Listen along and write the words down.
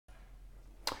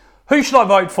Who should I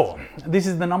vote for? This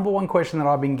is the number one question that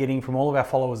I've been getting from all of our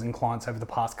followers and clients over the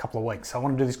past couple of weeks. So I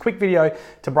want to do this quick video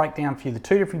to break down for you the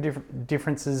two different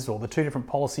differences, or the two different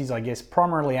policies, I guess,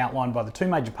 primarily outlined by the two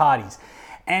major parties,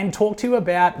 and talk to you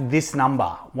about this number,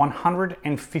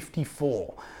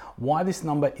 154. Why this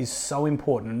number is so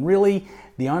important. And really,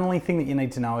 the only thing that you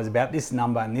need to know is about this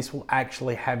number, and this will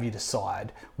actually have you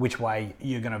decide which way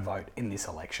you're going to vote in this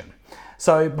election.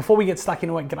 So before we get stuck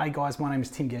into it, g'day guys, my name is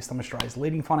Tim Guest. I'm Australia's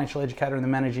leading financial educator and the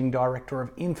managing director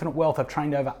of Infinite Wealth. I've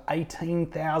trained over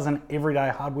 18,000 everyday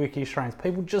hardworking Australians,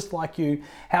 people just like you,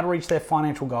 how to reach their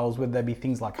financial goals, whether they be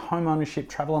things like home ownership,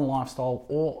 travel and lifestyle,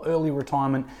 or early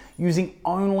retirement, using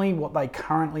only what they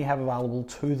currently have available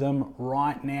to them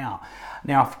right now.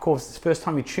 Now, of course, it's the first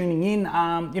time you're tuning in.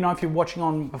 If you're watching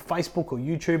on Facebook or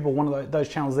YouTube or one of those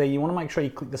channels there, you want to make sure you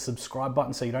click the subscribe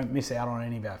button so you don't miss out on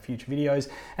any of our future videos.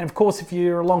 And of course, if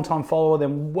you're a long-time follower,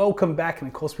 then welcome back. And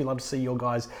of course, we love to see your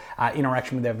guys'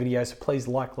 interaction with our videos. So please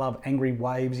like, love, angry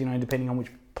waves, depending on which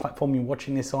platform you're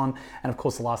watching this on. And of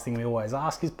course, the last thing we always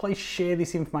ask is please share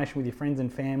this information with your friends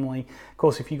and family. Of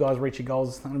course, if you guys reach your goals,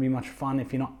 it's not going to be much fun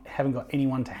if you haven't got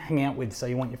anyone to hang out with, so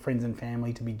you want your friends and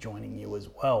family to be joining you as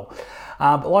well.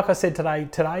 But like I said,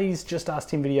 today's Just Ask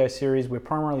Tim video series, we're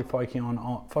primarily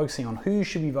focusing on who you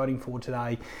should be voting for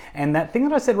today. And that thing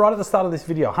that I said right at the start of this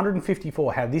video,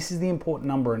 154, how this is the important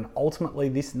number, and ultimately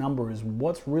this number is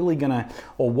what's really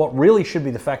what really should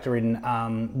be the factor in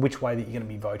which way that you're going to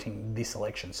be voting this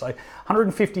election. So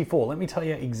 154, let me tell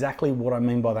you exactly what I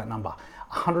mean by that number.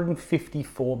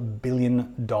 $154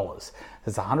 billion.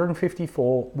 There's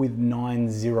 154 with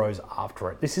 9 zeros after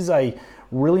it. This is a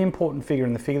really important figure,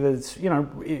 and the figure that's,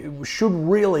 it should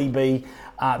really be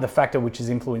the factor which is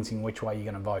influencing which way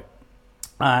you're going to vote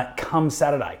come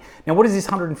Saturday. Now, what is this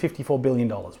 $154 billion?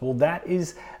 Well, that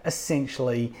is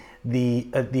essentially the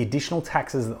additional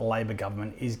taxes that the Labor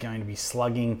government is going to be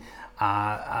slugging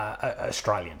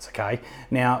Australians, okay?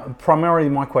 Now, primarily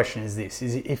my question is this,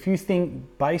 is if you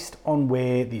think, based on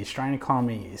where the Australian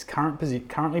economy is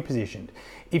currently positioned,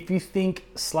 if you think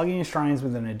slugging Australians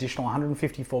with an additional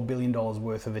 $154 billion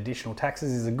worth of additional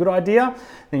taxes is a good idea,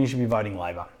 then you should be voting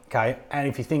Labor, okay? And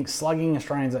if you think slugging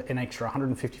Australians an extra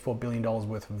 $154 billion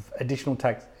worth of additional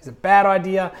tax is a bad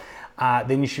idea,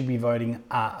 then you should be voting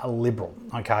a Liberal,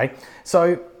 okay?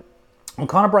 So I'll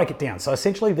kind of break it down. So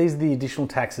essentially, these are the additional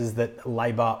taxes that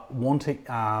Labor want to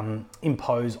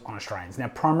impose on Australians. Now,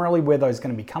 primarily where those are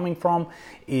going to be coming from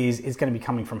is going to be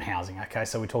coming from housing. Okay,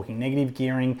 so we're talking negative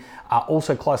gearing.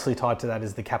 Also closely tied to that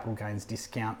is the capital gains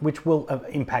discount, which will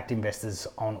impact investors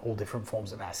on all different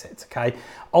forms of assets. Okay,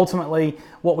 ultimately,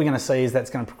 what we're going to see is that's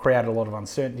going to create a lot of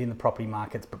uncertainty in the property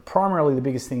markets. But primarily, the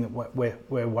biggest thing that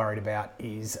we're worried about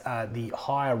is the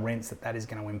higher rents that is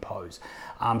going to impose.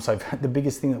 So the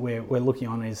biggest thing that we're looking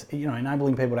on is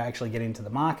enabling people to actually get into the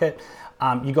market.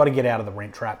 You've got to get out of the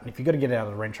rent trap, and if you've got to get out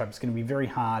of the rent trap, it's going to be very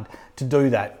hard to do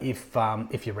that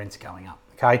if your rents are going up.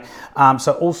 Okay,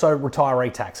 so also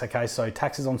retiree tax. Okay, so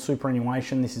taxes on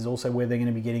superannuation. This is also where they're going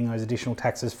to be getting those additional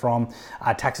taxes from.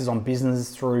 Taxes on business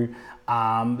through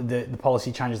the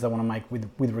policy changes they want to make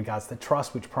with regards to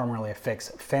trust, which primarily affects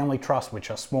family trust,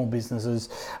 which are small businesses.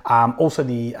 Also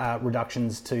the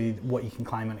reductions to what you can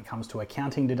claim when it comes to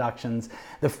accounting deductions.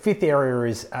 The fifth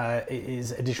area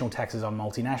is additional taxes on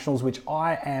multinationals, which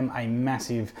I am a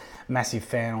massive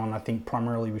fan on. I think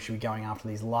primarily we should be going after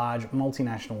these large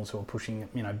multinationals who are pushing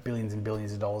billions and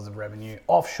billions of dollars of revenue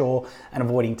offshore and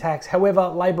avoiding tax. However,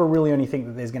 Labor really only think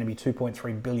that there's going to be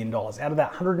 $2.3 billion. Out of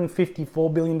that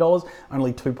 $154 billion,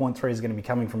 only 2.3 is going to be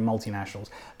coming from multinationals.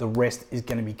 The rest is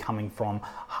going to be coming from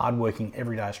hardworking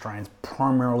everyday Australians,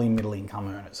 primarily middle income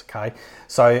earners, okay?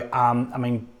 So,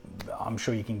 I'm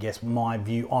sure you can guess my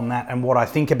view on that and what I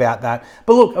think about that.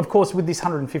 But look, of course, with this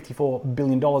 $154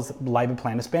 billion, Labor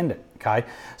plan to spend it, okay?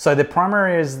 So the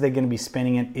primary areas they're going to be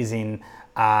spending it is in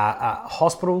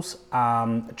hospitals,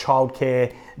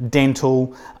 childcare,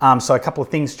 dental. So a couple of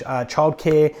things,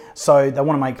 childcare. So they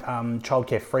want to make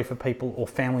childcare free for people or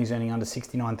families earning under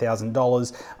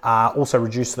 $69,000. Also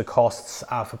reduce the costs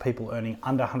for people earning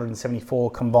under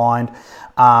 $174,000 combined.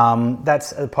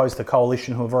 That's opposed to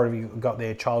Coalition, who have already got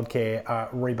their childcare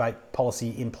rebate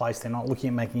policy in place. They're not looking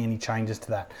at making any changes to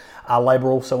that.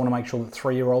 Labor also want to make sure that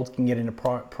 3-year-olds can get into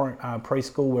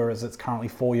preschool, whereas it's currently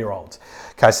 4-year-olds.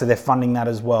 Okay, so they're funding that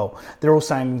as well. They're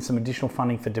also aiming some additional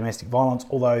funding for domestic violence,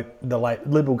 although the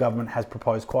Liberal government has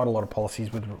proposed quite a lot of policies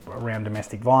around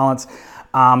domestic violence.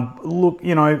 Look,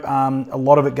 a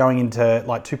lot of it going into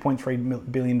like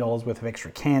 $2.3 billion worth of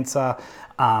extra cancer,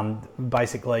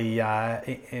 basically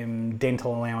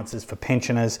dental allowances for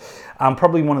pensioners.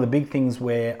 Probably one of the big things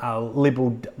where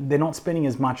Liberal, they're not spending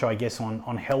as much, I guess,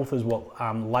 on health as what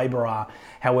Labor are.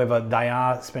 However, they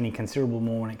are spending considerable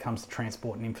more when it comes to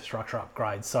transport and infrastructure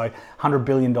upgrades. So $100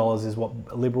 billion is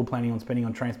what Liberal planning on spending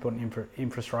on transport and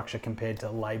infrastructure compared to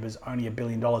Labor's only $1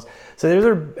 billion. So there's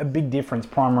a big difference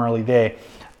primarily there.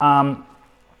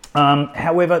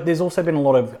 However, there's also been a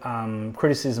lot of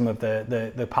criticism of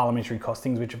the parliamentary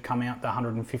costings which have come out, the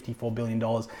 $154 billion.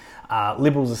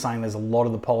 Liberals are saying there's a lot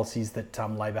of the policies that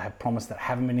Labor have promised that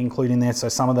haven't been included in there. So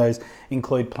some of those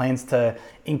include plans to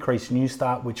increase New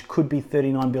Start, which could be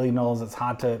 $39 billion. It's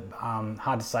hard to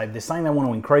say. They're saying they want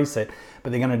to increase it,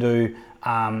 but they're going to do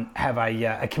have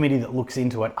a committee that looks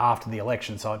into it after the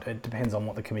election. So it depends on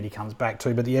what the committee comes back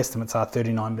to, but the estimates are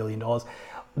 $39 billion.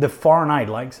 The foreign aid,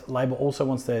 Labor also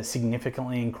wants to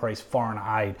significantly increase foreign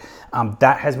aid.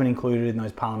 That has been included in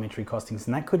those parliamentary costings,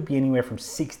 and that could be anywhere from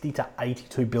 $60 to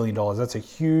 $82 billion. That's a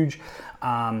huge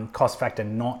cost factor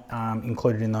not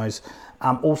included in those.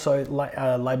 Also,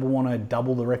 Labor want to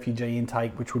double the refugee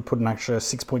intake, which would put an extra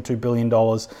 $6.2 billion.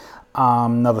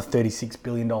 Another $36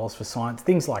 billion for science,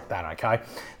 things like that, okay?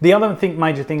 The other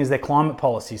major thing is their climate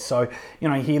policies. So,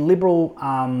 here Liberal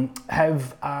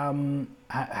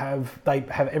they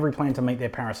have every plan to meet their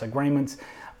Paris agreements.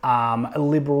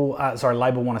 Labor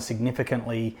want to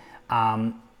significantly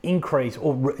increase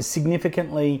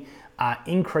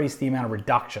the amount of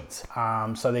reductions.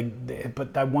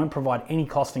 But they won't provide any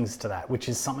costings to that, which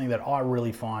is something that I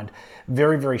really find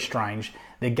very, very strange.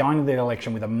 They're going to the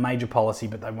election with a major policy,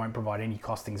 but they won't provide any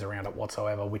costings around it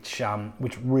whatsoever, which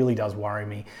really does worry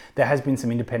me. There has been some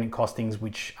independent costings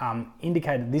which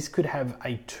indicated this could have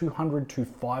a $200 to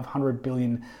 $500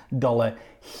 billion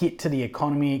hit to the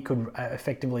economy. It could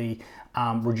effectively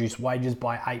reduce wages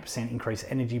by 8%, increase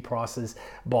energy prices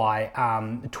by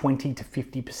 20 to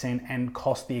 50%, and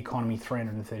cost the economy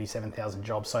 337,000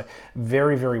 jobs. So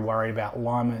very, very worried about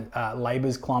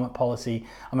Labor's climate policy.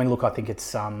 I mean, look, I think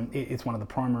it's one of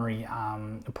the primary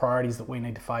priorities that we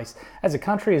need to face as a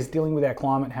country is dealing with our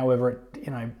climate. However,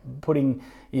 putting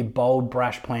your bold,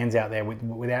 brash plans out there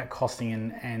without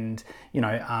costing and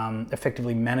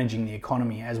effectively managing the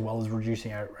economy as well as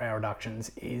reducing our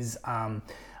reductions is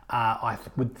I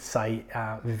would say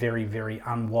very, very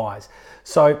unwise.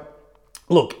 So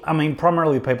look, I mean,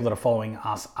 primarily the people that are following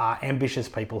us are ambitious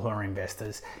people who are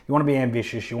investors. You want to be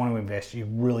ambitious, you want to invest,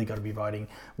 you've really got to be voting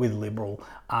with Liberal.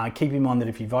 Keep in mind that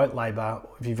if you vote Labor,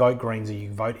 if you vote Greens or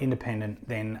you vote Independent,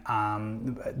 then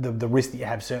the risk that you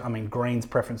have, Greens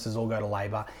preferences all go to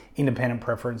Labor. Independent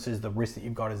preferences, the risk that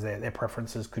you've got is their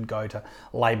preferences could go to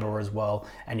Labor as well,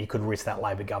 and you could risk that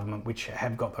Labor government, which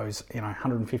have got those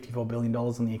 $154 billion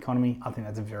in the economy. I think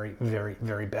that's a very, very,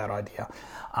 very bad idea.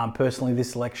 Personally,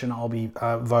 this election, I'll be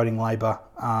voting Labor,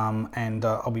 and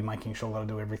I'll be making sure that I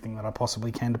do everything that I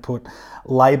possibly can to put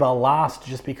Labor last,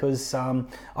 just because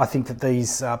I think that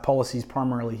these policies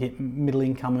primarily hit middle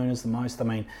income earners the most. I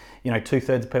mean,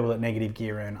 2/3 of people at negative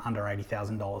gear earn under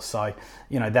 $80,000. So,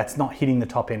 that's not hitting the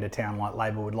top end of town like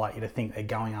Labor would like you to think they're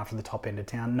going after the top end of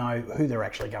town. No, who they're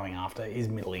actually going after is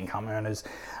middle income earners.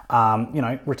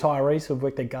 Retirees who have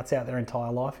worked their guts out their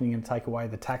entire life, and you're going to take away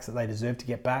the tax that they deserve to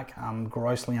get back.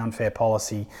 Grossly unfair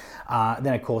policy.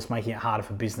 Then, of course, making it harder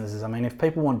for businesses. I mean, if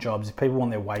people want jobs, if people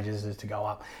want their wages to go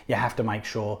up, you have to make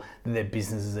sure that their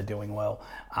businesses are doing well.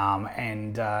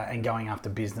 And going after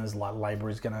business like Labor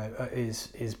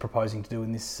is proposing to do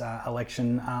in this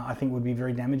election, I think would be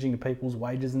very damaging to people's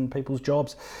wages and people's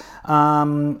jobs.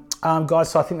 Guys,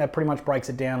 so I think that pretty much breaks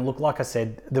it down. Look, like I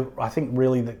said, I think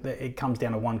really it comes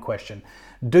down to one question.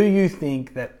 Do you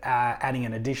think that adding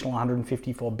an additional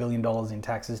 $154 billion in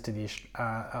taxes to the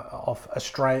of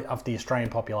the Australian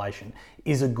population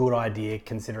is a good idea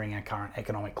considering our current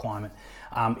economic climate?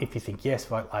 If you think yes,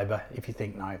 vote Labor. If you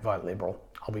think no, vote Liberal.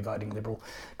 I'll be voting Liberal.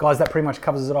 Guys, that pretty much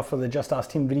covers it off for the Just Ask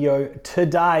Tim video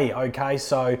today, okay?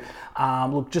 So,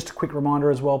 look, just a quick reminder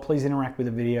as well, please interact with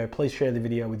the video. Please share the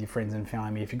video with your friends and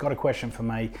family. If you've got a question for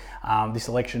me, this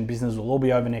election business will all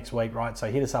be over next week, right?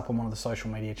 So hit us up on one of the social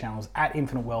media channels at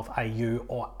Infinite Wealth AU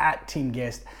or at Tim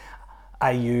Guest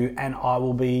AU, and I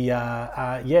will be,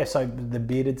 so the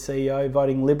bearded CEO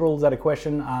voting Liberal. Is that a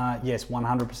question? Yes,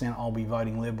 100% I'll be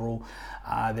voting Liberal.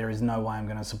 There is no way I'm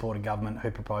going to support a government who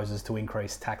proposes to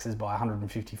increase taxes by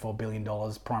 $154 billion,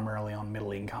 primarily on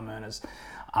middle income earners.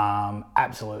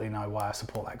 Absolutely no way I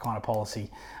support that kind of policy.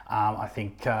 I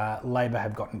think Labor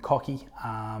have gotten cocky,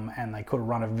 and they could have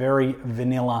run a very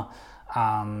vanilla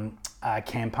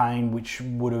campaign, which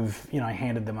would have,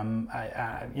 handed them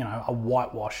a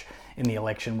whitewash in the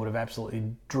election, would have absolutely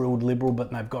drilled Liberal,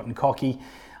 but they've gotten cocky.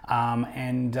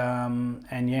 And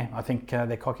yeah, I think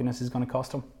their cockiness is going to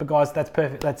cost them. But guys, that's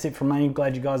perfect. That's it from me.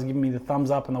 Glad you guys are giving me the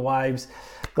thumbs up and the waves.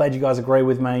 Glad you guys agree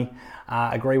with me.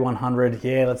 Agree 100.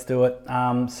 Yeah, let's do it.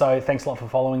 So thanks a lot for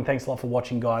following. Thanks a lot for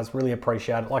watching, guys. Really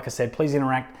appreciate it. Like I said, please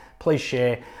interact, please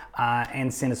share,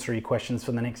 and send us through your questions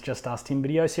for the next Just Ask Tim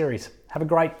video series. Have a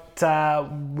great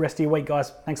rest of your week,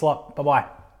 guys. Thanks a lot.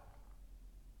 Bye-bye.